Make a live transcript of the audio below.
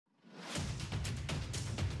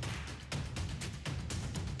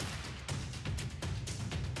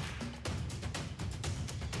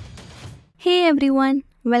Hey everyone,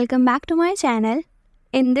 welcome back to my channel.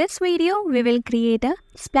 In this video, we will create a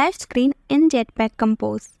splash screen in Jetpack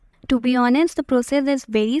Compose. To be honest, the process is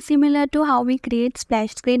very similar to how we create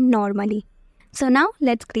splash screen normally. So now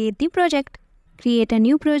let's create the project. Create a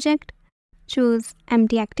new project. Choose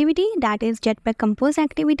empty activity, that is Jetpack Compose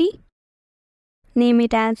activity. Name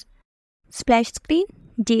it as splash screen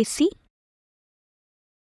JC.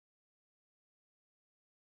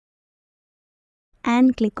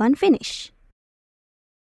 And click on finish.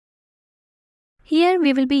 Here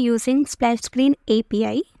we will be using splash screen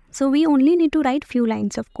API, so we only need to write few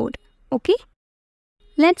lines of code. Okay?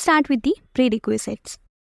 Let's start with the prerequisites.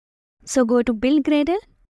 So go to build Gradle,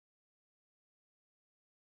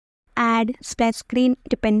 add splash screen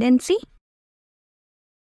dependency,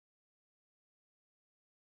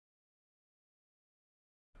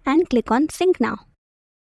 and click on sync now.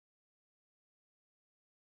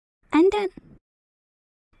 And then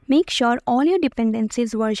make sure all your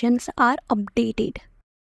dependencies versions are updated.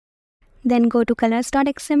 Then go to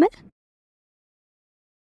colors.xml.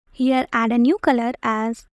 Here add a new color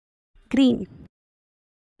as green.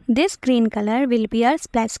 This green color will be our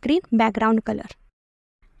splash screen background color.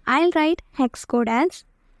 I'll write hex code as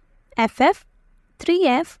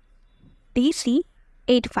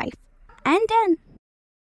FF3FDC85 and done.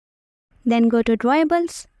 Then go to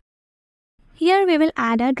drawables. Here we will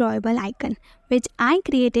add a drawable icon which I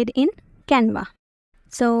created in Canva.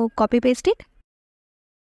 So copy paste it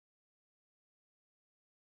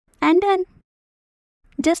and done.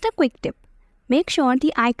 Just a quick tip. Make sure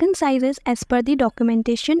the icon size is as per the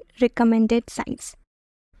documentation recommended size.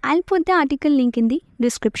 I'll put the article link in the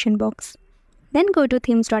description box. Then go to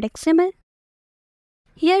themes.xml.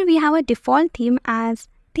 Here we have a default theme as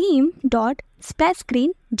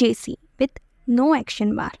theme.splashscreenjc with no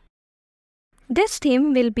action bar. This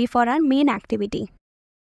theme will be for our main activity.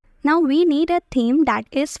 Now we need a theme that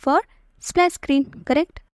is for splash screen,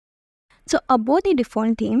 correct? So above the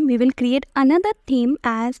default theme, we will create another theme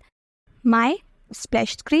as my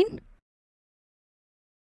splash screen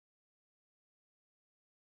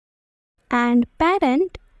and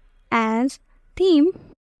parent as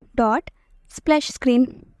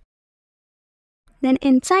theme.splashscreen. Then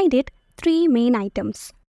inside it, three main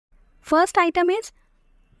items. First item is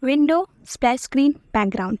window splash screen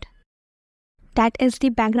background. That is the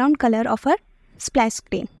background color of our splash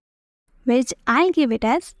screen, which I'll give it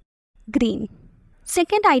as green.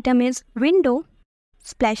 Second item is window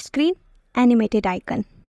splash screen animated icon.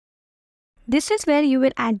 This is where you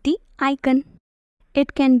will add the icon.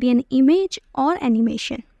 It can be an image or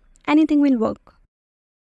animation. Anything will work.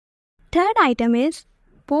 Third item is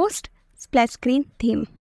post splash screen theme.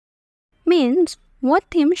 Means what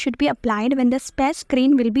theme should be applied when the splash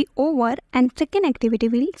screen will be over and second activity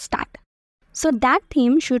will start. So that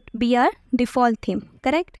theme should be our default theme,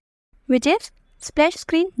 correct? Which is splash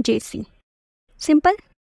screen JC. Simple.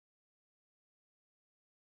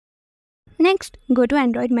 Next, go to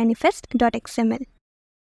Android manifest.xml.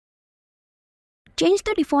 Change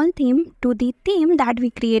the default theme to the theme that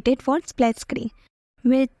we created for splash screen,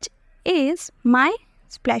 which is my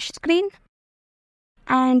splash screen.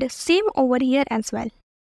 And same over here as well.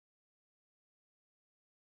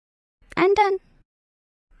 And done.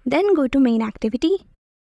 Then go to main activity.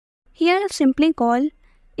 Here simply call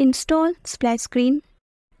install splash screen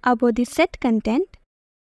above the set content.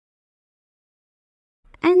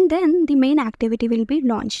 And then the main activity will be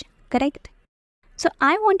launched, correct? So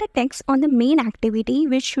I want a text on the main activity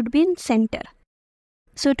which should be in center.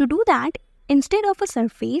 So to do that, instead of a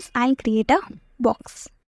surface, I'll create a box.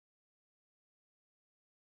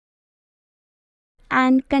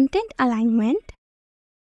 And content alignment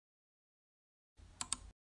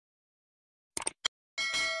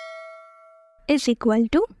is equal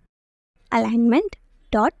to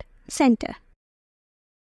alignment.center.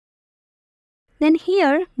 Then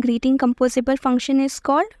here greeting composable function is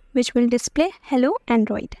called, which will display hello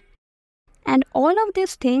Android. And all of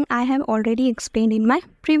this thing I have already explained in my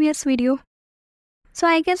previous video. So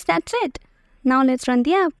I guess that's it. Now let's run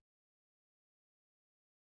the app.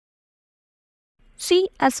 See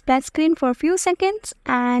a splash screen for a few seconds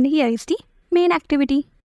and here is the main activity.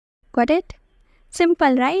 Got it?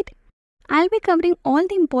 Simple, right? I'll be covering all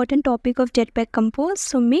the important topic of Jetpack Compose,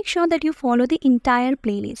 so make sure that you follow the entire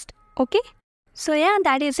playlist. Okay? So yeah,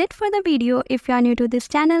 that is it for the video. If you are new to this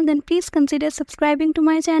channel, then please consider subscribing to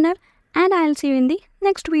my channel and I'll see you in the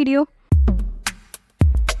next video.